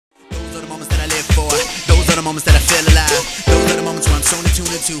moments that I feel alive. Those are the moments where I'm so in tune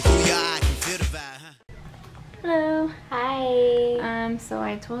to who you are. I can feel the vibe. Hello. Hi. So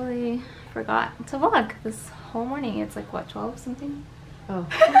I totally forgot to vlog this whole morning. It's like what, 12 something? Oh.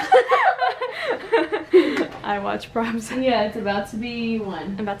 I watch props. Yeah, it's about to be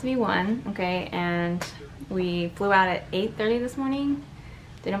 1. About to be 1, okay, and we flew out at 8:30 this morning.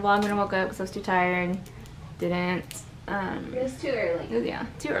 Didn't vlog when I woke up because I was too tired. Didn't, It was too early. yeah,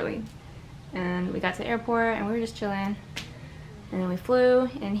 too early. And we got to the airport and we were just chilling. And then we flew,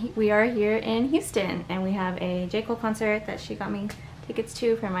 and we are here in Houston, and we have a J. Cole concert that she got me tickets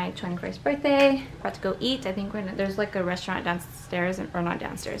to for my 21st birthday. About to go eat. I think there's like a restaurant downstairs, or not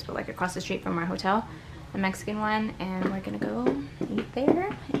downstairs, but like across the street from our hotel, a Mexican one, and we're gonna go eat there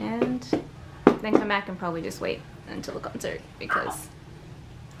and then come back and probably just wait until the concert because.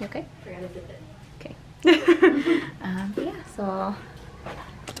 You okay? Forgot to zip it. Okay. But yeah, so I'll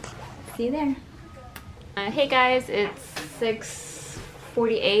see you there. Hey guys, it's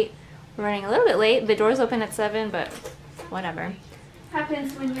 6:48. We're running a little bit late. The doors open at 7, but whatever.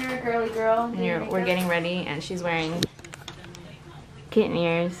 Happens when you're a girly girl. And we're getting ready, and she's wearing kitten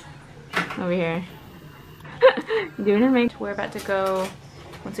ears over here. Doing her makeup. We're about to go,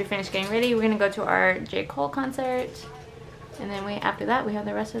 once we finish getting ready, we're gonna go to our J. Cole concert. And then after that, we have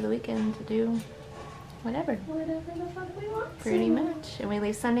the rest of the weekend to do whatever. Whatever the fuck we want. Pretty much. And we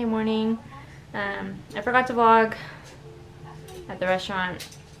leave Sunday morning. I forgot to vlog at the restaurant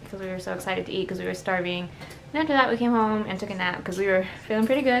because we were so excited to eat because we were starving. And after that, we came home and took a nap because we were feeling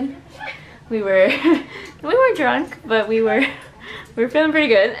pretty good. We weren't drunk, but we were feeling pretty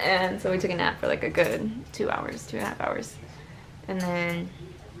good. And so we took a nap for like a good 2.5 hours. And then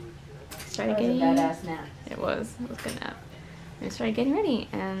started getting. That was a badass nap. It was a good nap. We started getting ready,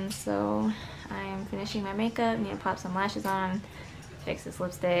 and so I'm finishing my makeup. Need to pop some lashes on, fix this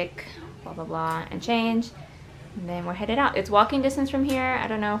lipstick, blah blah blah, and change. And then we're headed out. It's walking distance from here. I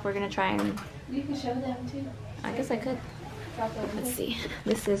don't know if we're gonna try and. You can show them too. I guess I could. Let's see.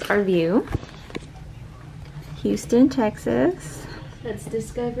 This is our view. Houston, Texas. That's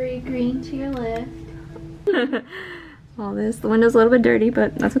Discovery Green to your left. All this. The window's a little bit dirty,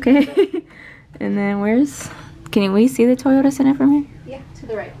 but that's okay. And then can we see the Toyota Center from here? Yeah, to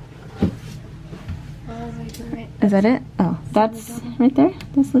the right. All the way to the right. Is that it? Oh, that's right there?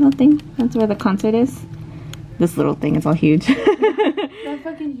 This little thing? That's where the concert is? This little thing is all huge. That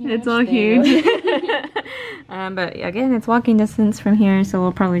fucking huge. It's all huge. But again, it's walking distance from here, so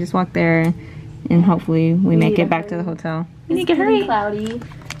we'll probably just walk there and hopefully we make it back to the hotel. We need to hurry. Cloudy.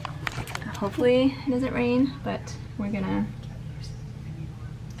 Hopefully it doesn't rain, but we're gonna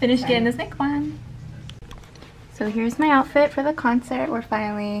finish getting this makeup on. So here's my outfit for the concert. We're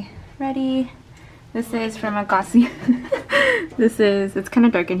finally ready. This is from Agassi. It's kind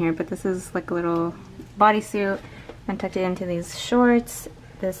of dark in here, but this is like a little bodysuit. And tucked it into these shorts,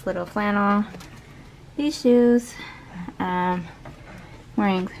 this little flannel, these shoes,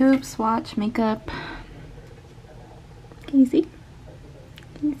 wearing hoops, watch, makeup. Can you see?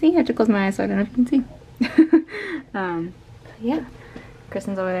 Can you see? I have to close my eyes so I don't know if you can see. Yeah.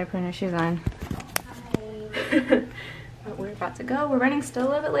 Kristen's over there putting her shoes on. But we're about to go. We're running still a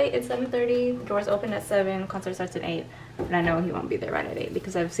little bit late. It's 7:30. The doors open at 7. Concert starts at 8. But I know he won't be there right at 8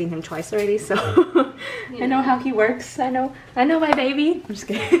 because I've seen him twice already. So I know how he works. I know my baby. I'm just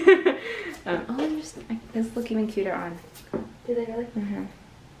kidding. This look even cuter on. Do they really?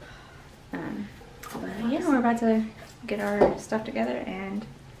 But yeah, we're about to get our stuff together and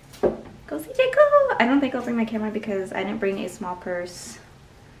go see J. Cole. I don't think I'll bring my camera because I didn't bring a small purse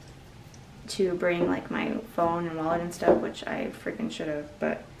to bring like my phone and wallet and stuff, which I freaking should have,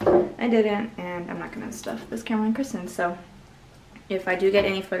 but I didn't, and I'm not gonna stuff this camera in Kristen. So if I do get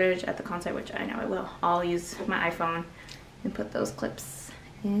any footage at the concert, which I know I will, I'll use my iPhone and put those clips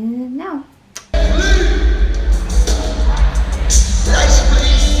in now.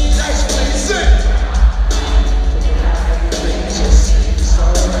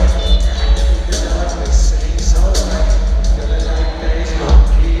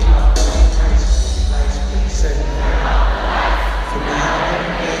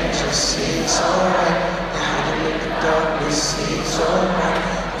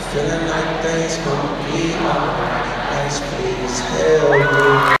 Feeling like things gon' be alright. Nice, please help me.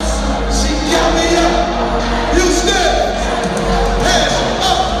 She got me up, Houston. Hands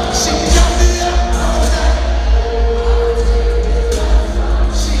up. She got me up all night.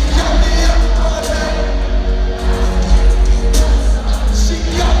 She got me up all night. She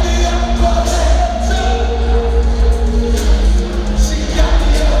got me up all night. She got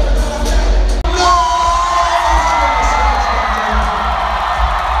me up all night. No.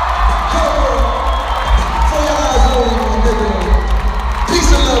 For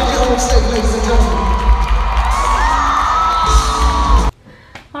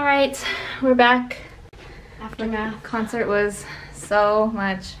Alright, we're back. Aftermath. Concert was so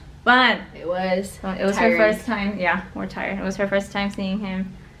much fun. It was. It was her first time. Yeah, we're tired. It was her first time seeing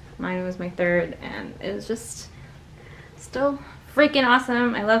him. Mine was my third, and it was just still freaking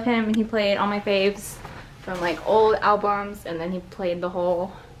awesome. I love him, and he played all my faves from like old albums, and then he played the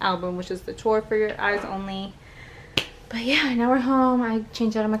whole album, which is the tour for Your Eyes Only. But yeah, now we're home. I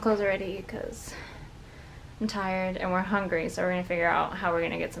changed out of my clothes already because I'm tired and we're hungry, so we're gonna figure out how we're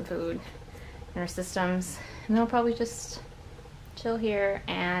gonna get some food in our systems, and then we'll probably just chill here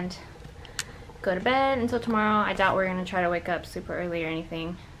and go to bed until tomorrow. I doubt we're gonna try to wake up super early or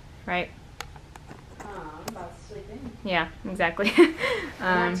anything, right? I'm about to sleep in. Yeah, exactly.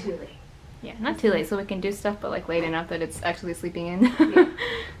 Not too late. Yeah, not too late, so we can do stuff, but like late enough that it's actually sleeping in. Yeah.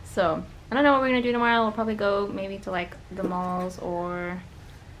 So I don't know what we're gonna do tomorrow. We'll probably go maybe to like the malls, or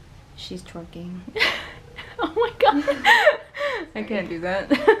she's twerking. Oh my god. I can't do that.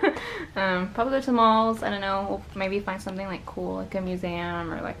 Probably go to the malls. I don't know. We'll maybe find something like cool, like a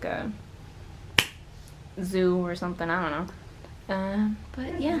museum or like a zoo or something. I don't know.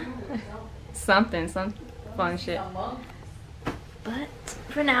 But yeah, some fun shit. But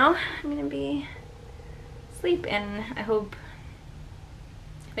for now, I'm gonna be asleep, and I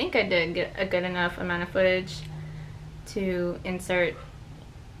think I did get a good enough amount of footage to insert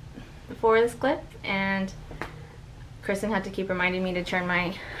before this clip, and Kristen had to keep reminding me to turn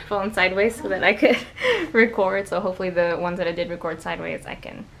my phone sideways so that I could record, so hopefully the ones that I did record sideways I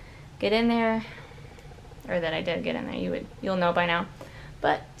can get in there, or that I did get in there. You'll know by now.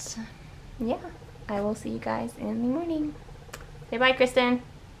 But yeah, I will see you guys in the morning. Say bye, Kristen.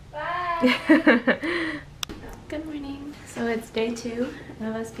 Bye. Good morning. So it's day 2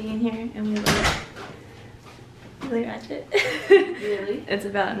 of us being here, and we live really ratchet. Really? It's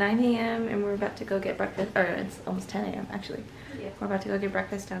about 9 a.m. and we're about to go get breakfast, or it's almost 10 a.m. actually. Yeah. We're about to go get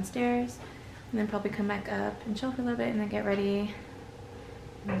breakfast downstairs, and then probably come back up and chill for a little bit, and then get ready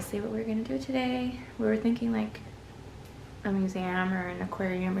and we'll see what we're gonna do today. We were thinking like a museum or an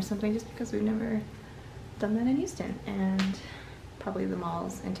aquarium or something, just because we've never done that in Houston, and probably the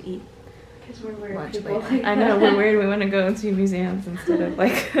malls, and to eat Because we're weird lunch people. later. I know, we're weird. We want to go to museums instead of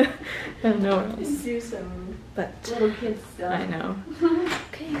like nowhere else. Do some But little kid stuff. I know.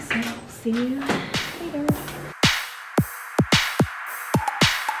 Okay, so we'll see you later.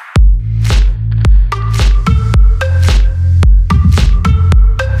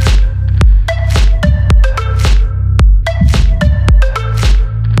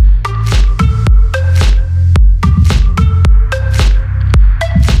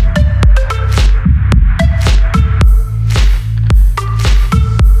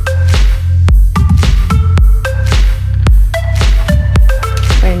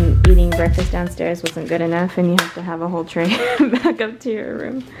 Breakfast downstairs wasn't good enough, and you have to have a whole tray back up to your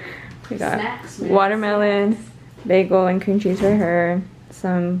room. We got Snacks. watermelon, bagel, and cream cheese for her,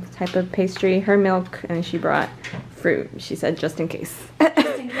 some type of pastry, her milk, and then she brought fruit. She said just in case.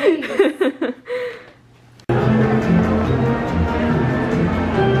 Just in case.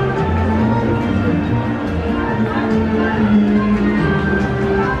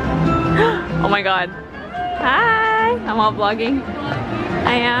 Oh my god. Hi! I'm all vlogging.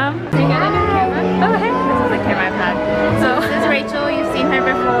 I am. Are you good on your camera? Oh hey! This is the camera I've had. So this is Rachel. You've seen her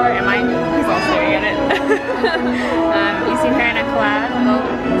before. Am I? He's all staring at it. You've seen her in a collab. Go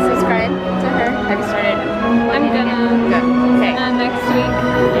subscribe to her. Have you started? I'm gonna. Good. Okay. Next week.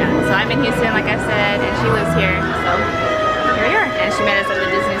 Yeah. So I'm in Houston, like I've said, and she lives here. So here we are. And she met us at the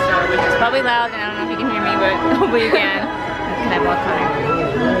Disney store, which is probably loud, and I don't know if you can hear me, but hopefully you can. Can I walk on her?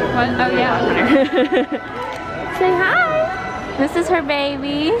 What? Oh yeah. Say hi. This is her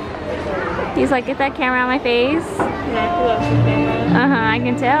baby. He's like, get that camera on my face. I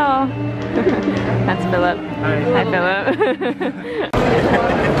can tell. That's Philip. Hi, Philip.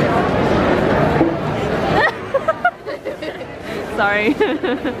 Sorry.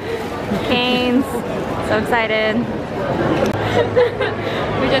 Canes. So excited.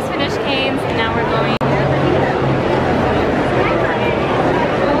 We just finished Canes, and now we're going.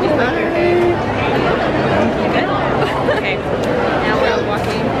 Okay, now we're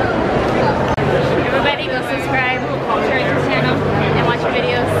walking. Everybody go subscribe to Rachel's channel and watch her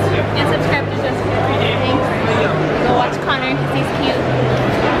videos. And subscribe to Jessica. Thanks. Go watch Connor because he's cute.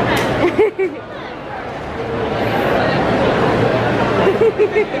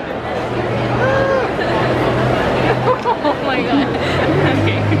 Oh my god.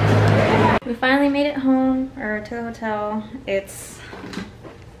 Okay. We finally made it home, or to the hotel. It's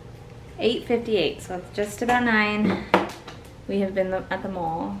 8:58, so it's just about 9. We have been at the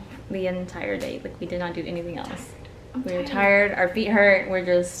mall the entire day. Like, we did not do anything else. We're tired. Our feet hurt.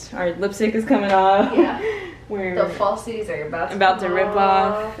 Our lipstick is coming off. Yeah. We're The falsies are about to rip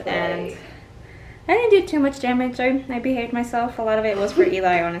off, and I didn't do too much damage. I behaved myself. A lot of it was for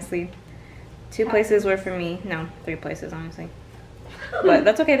Eli, honestly. 2 places were for me. No, 3 places, honestly. But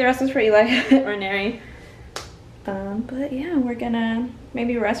that's okay. The rest is for Eli or Neri. But yeah, we're gonna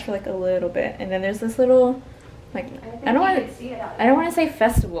maybe rest for like a little bit, and then there's this little, like, I don't want to say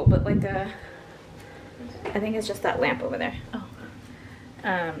festival, but like I think it's just that lamp over there. Oh,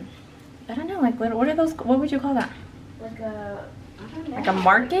 I don't know, like what are those? What would you call that? Like a, I don't know. Like a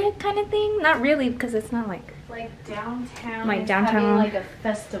market kind of thing? Not really, because it's not like downtown. Like it's downtown. having like a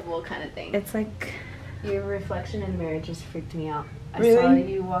festival kind of thing. It's like, Your reflection in the mirror just freaked me out. Really? I saw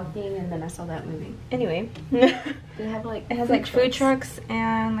you walking and then I saw that moving. anyway. They have like It has like food trucks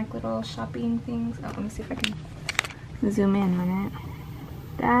and like little shopping things. Oh, let me see if I can zoom in on it.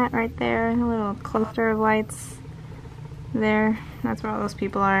 That right there, a little cluster of lights there. That's where all those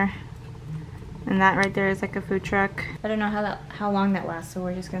people are. And that right there is like a food truck. I don't know how long that lasts, so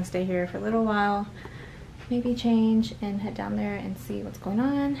we're just gonna stay here for a little while, maybe change and head down there and see what's going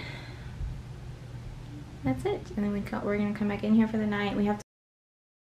on. That's it. And then we're gonna come back in here for the night. We have to